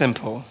it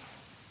simple?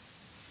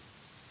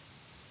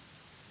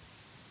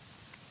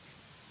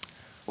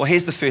 Well,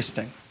 here's the first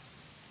thing.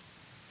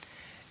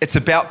 It's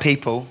about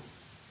people,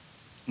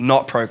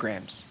 not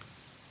programs.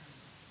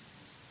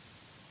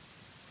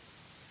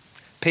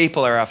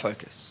 People are our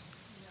focus.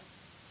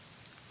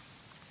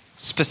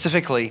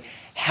 Specifically,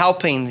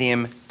 helping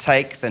them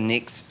take the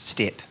next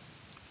step.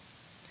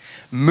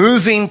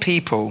 Moving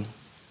people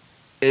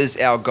is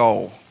our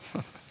goal.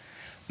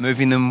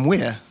 Moving them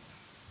where?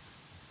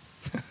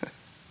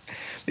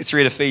 Let's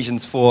read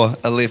Ephesians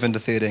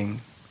 4:11-13.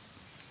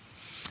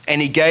 And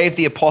he gave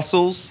the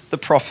apostles, the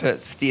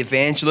prophets, the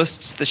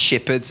evangelists, the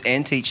shepherds,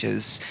 and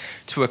teachers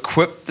to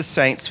equip the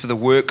saints for the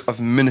work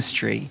of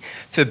ministry,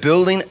 for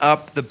building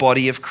up the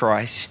body of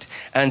Christ,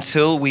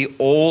 until we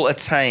all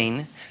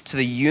attain to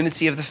the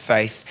unity of the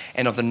faith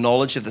and of the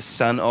knowledge of the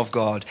Son of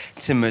God,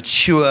 to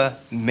mature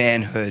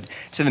manhood,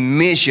 to the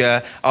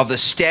measure of the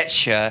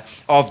stature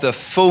of the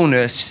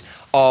fullness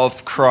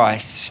of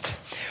Christ.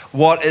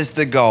 What is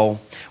the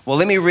goal? Well,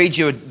 let me read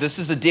you. This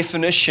is the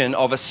definition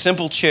of a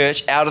simple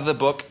church out of the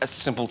book, A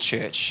Simple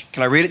Church.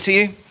 Can I read it to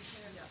you?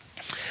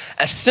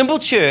 A simple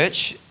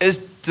church is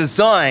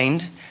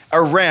designed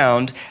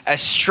around a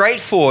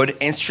straightforward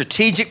and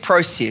strategic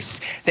process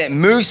that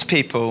moves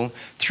people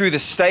through the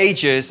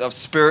stages of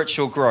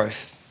spiritual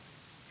growth.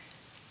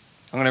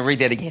 I'm going to read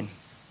that again.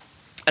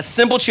 A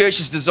simple church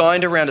is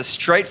designed around a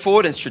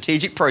straightforward and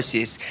strategic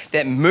process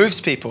that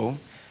moves people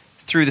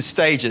through the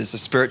stages of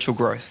spiritual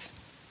growth.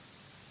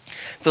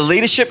 The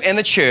leadership and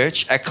the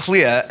church are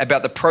clear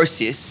about the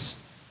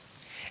process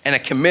and are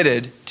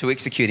committed to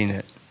executing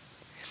it.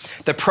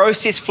 The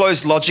process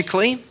flows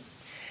logically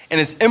and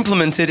is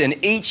implemented in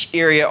each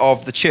area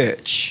of the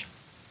church.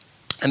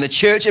 And the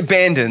church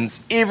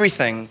abandons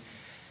everything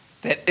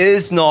that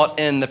is not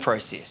in the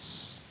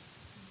process.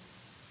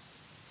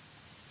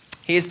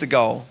 Here's the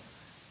goal: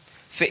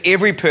 for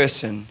every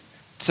person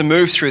to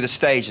move through the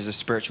stages of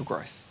spiritual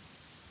growth.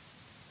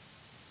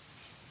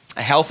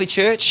 A healthy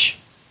church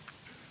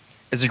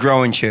is a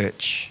growing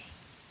church.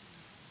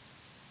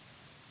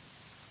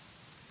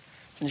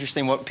 It's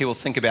interesting what people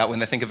think about when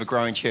they think of a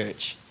growing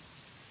church.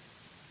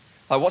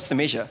 Like, what's the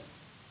measure?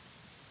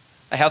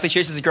 A healthy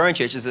church is a growing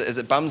church. Is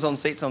it bums on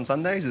seats on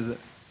Sundays? Is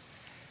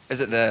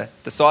it the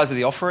size of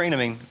the offering? I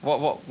mean,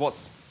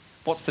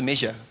 what's the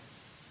measure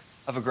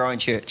of a growing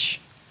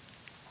church?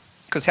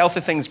 Because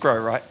healthy things grow,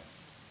 right?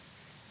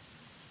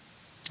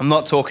 I'm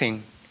not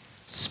talking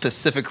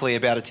specifically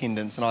about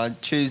attendance, and I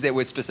choose that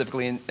word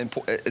specifically.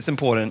 It's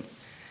important.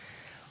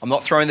 I'm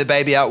not throwing the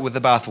baby out with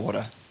the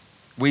bathwater.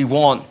 We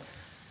want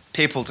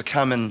people to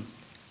come and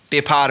be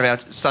a part of our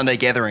Sunday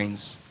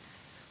gatherings.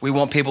 We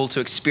want people to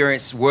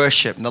experience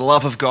worship and the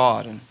love of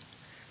God and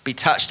be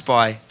touched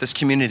by this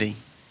community.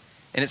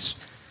 And it's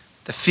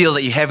the feel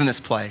that you have in this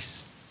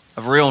place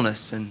of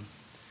realness, and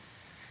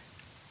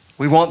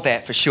we want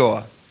that for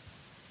sure.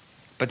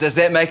 But does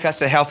that make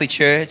us a healthy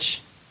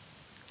church?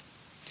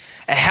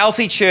 A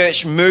healthy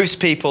church moves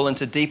people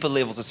into deeper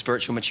levels of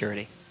spiritual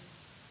maturity.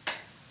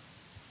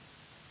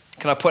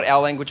 Can I put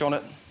our language on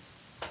it?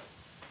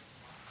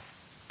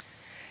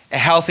 A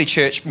healthy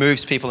church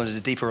moves people into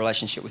a deeper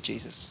relationship with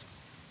Jesus.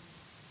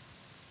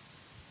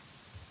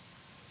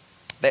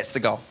 That's the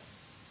goal.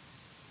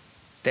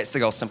 That's the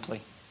goal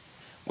simply.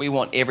 We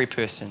want every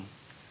person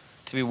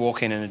to be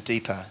walking in a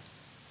deeper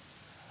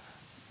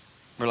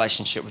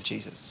relationship with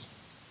Jesus.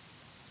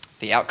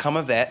 The outcome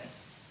of that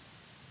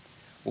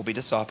will be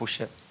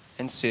discipleship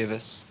and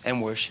service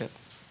and worship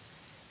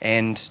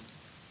and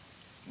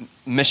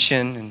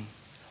mission, and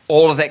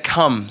all of that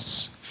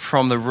comes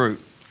from the root,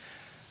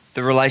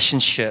 the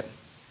relationship.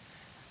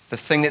 The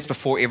thing that's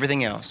before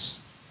everything else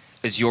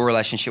is your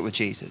relationship with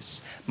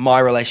Jesus, my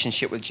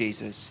relationship with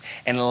Jesus,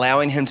 and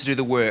allowing him to do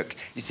the work.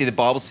 You see, the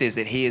Bible says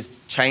that he is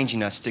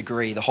changing us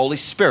degree. The Holy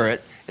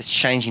Spirit is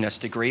changing us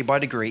degree by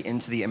degree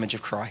into the image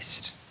of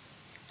Christ.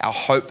 Our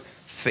hope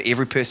for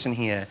every person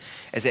here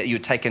is that you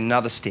would take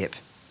another step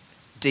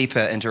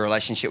deeper into a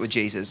relationship with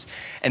Jesus.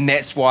 And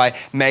that's why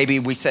maybe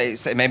we say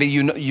maybe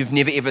you've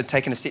never ever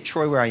taken a step.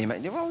 Troy, where are you,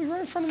 mate? Oh, you're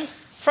right in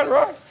front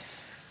row.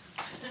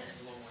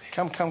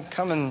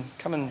 Come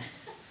and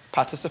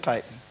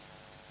participate.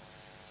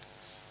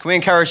 Can we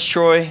encourage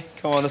Troy?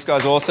 Come on, this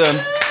guy's awesome.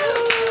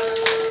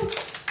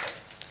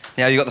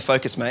 Now you got the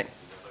focus, mate.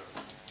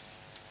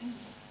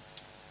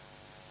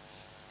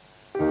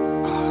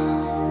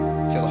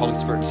 Feel the Holy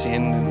Spirit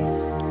descend.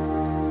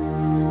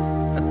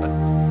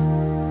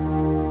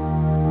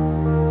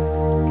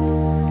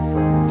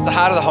 It's the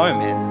heart of the home,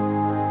 man.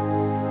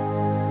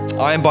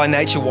 I am by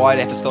nature wired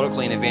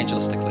apostolically and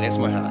evangelistically. That's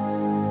my heart.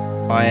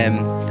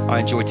 I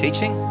enjoy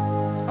teaching.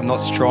 I'm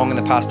not strong in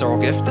the pastoral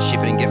gift. The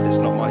shepherding gift is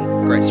not my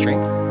great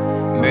strength.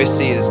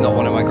 Mercy is not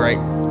one of my great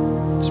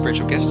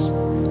spiritual gifts.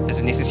 Is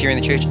it necessary in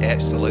the church?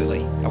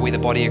 Absolutely. Are we the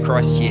body of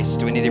Christ? Yes.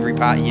 Do we need every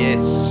part?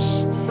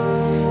 Yes.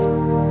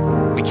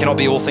 We cannot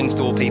be all things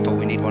to all people.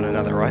 We need one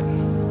another, right?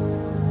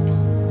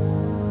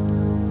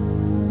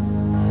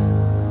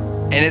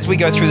 And as we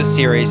go through the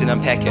series and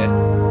unpack it,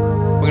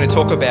 we're going to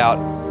talk about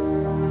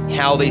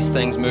how these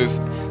things move,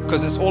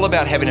 because it's all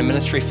about having a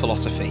ministry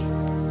philosophy.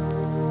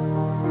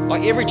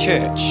 Like every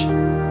church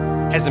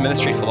has a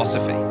ministry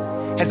philosophy,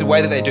 has a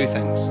way that they do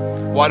things.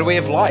 Why do we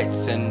have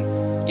lights? And,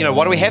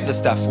 why do we have this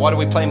stuff? Why do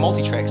we play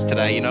multi-tracks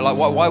today?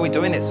 Why are we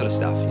doing that sort of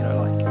stuff?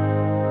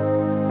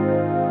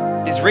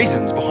 There's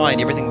reasons behind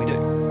everything we do.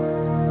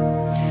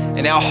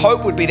 And our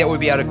hope would be that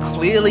we'd be able to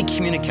clearly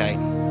communicate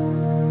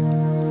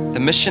the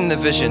mission, the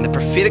vision, the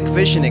prophetic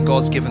vision that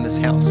God's given this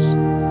house.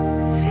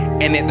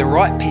 And that the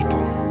right people,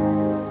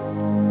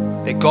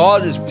 that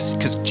God is,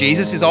 because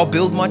Jesus says, I'll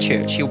build my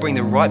church. He'll bring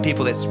the right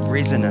people that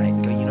resonate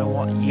and go, you know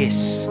what?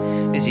 Yes,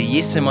 there's a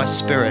yes in my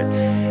spirit.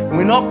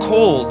 We're not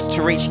called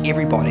to reach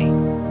everybody.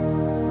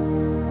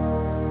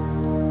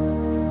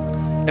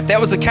 If that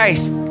was the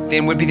case,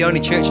 then we'd be the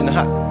only church in the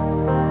hut.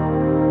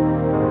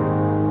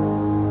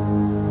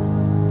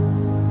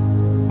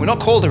 We're not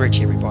called to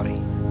reach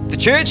everybody. The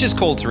church is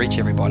called to reach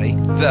everybody,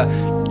 the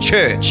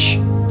church.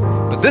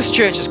 But this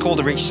church is called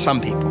to reach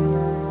some people.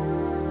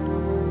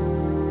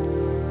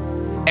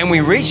 And we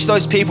reach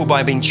those people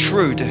by being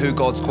true to who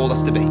God's called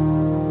us to be.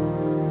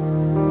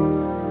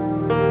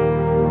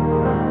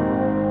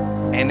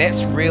 And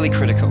that's really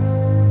critical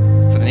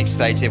for the next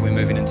stage that we're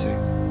moving into.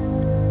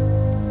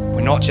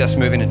 We're not just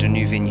moving into a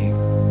new venue.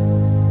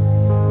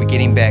 We're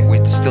getting back, we're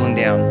distilling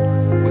down,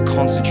 we're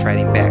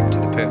concentrating back to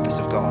the purpose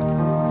of God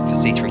for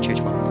C3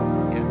 Church Wellington.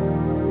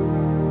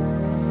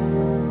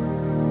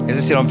 Yeah. As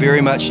I said, I'm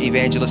very much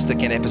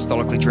evangelistic and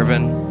apostolically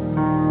driven.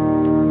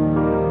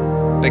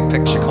 Big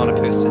picture kind of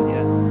person, yeah.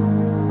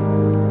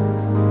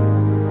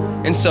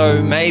 And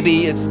so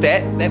maybe it's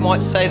that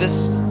might say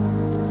this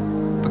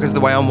because of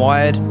the way I'm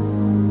wired.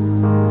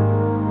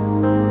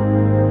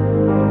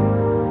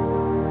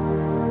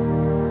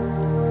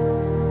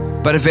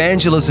 But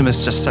evangelism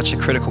is just such a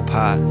critical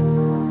part.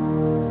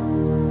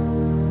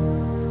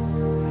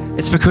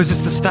 It's because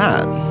it's the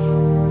start.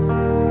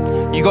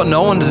 You got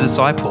no one to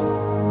disciple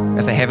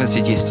if they haven't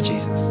said yes to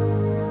Jesus.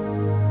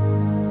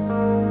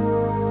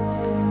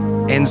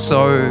 And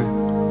so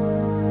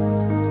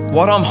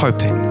what I'm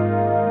hoping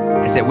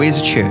is that we as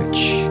a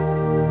church,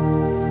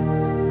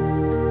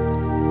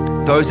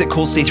 those that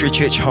call C3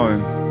 Church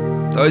home,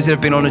 those that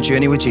have been on a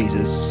journey with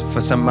Jesus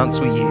for some months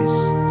or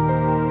years,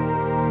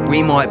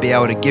 we might be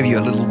able to give you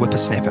a little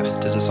whippersnapper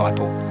to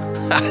disciple.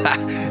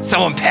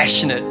 Someone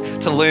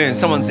passionate to learn,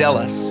 someone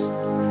zealous.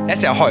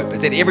 That's our hope,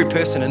 is that every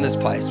person in this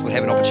place would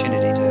have an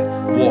opportunity to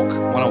walk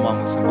one-on-one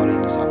with somebody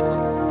and disciple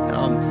them. And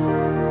I'm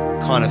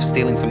kind of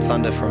stealing some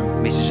thunder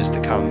from messages to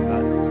come,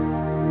 but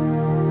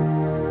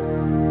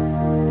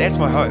that's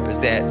my hope, is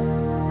that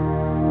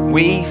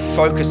we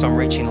focus on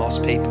reaching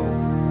lost people,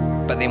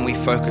 but then we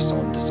focus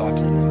on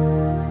discipling them.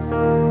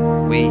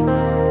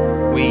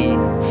 We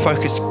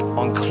focus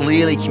on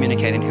clearly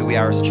communicating who we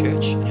are as a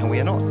church and who we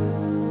are not.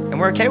 And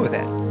we're okay with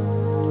that.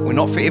 We're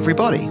not for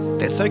everybody.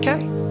 That's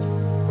okay.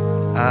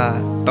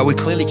 But we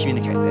clearly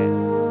communicate that.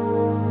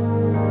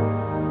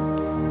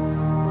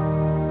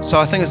 So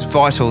I think it's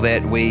vital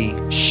that we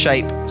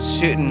shape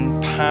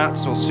certain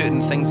parts or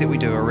certain things that we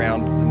do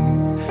around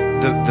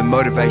the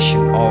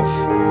motivation of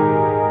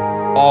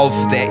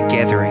that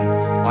gathering.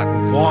 Like,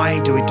 why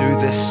do we do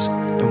this?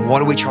 And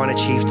what are we trying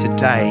to achieve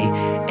today?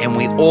 And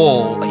we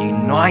all are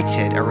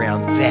united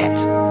around that.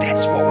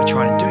 That's what we're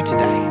trying to do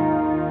today.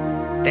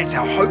 That's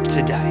our hope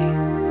today.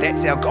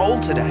 That's our goal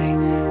today.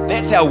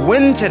 That's our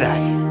win today.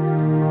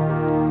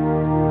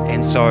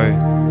 And so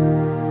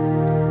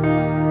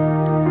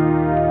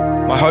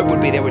my hope would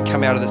be that we'd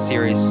come out of the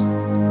series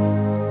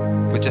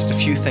with just a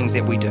few things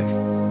that we do,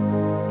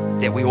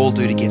 that we all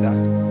do together.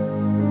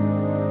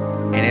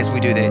 And as we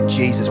do that,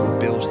 Jesus will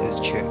build his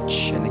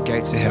church and the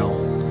gates of hell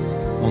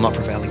will not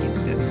prevail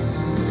against it.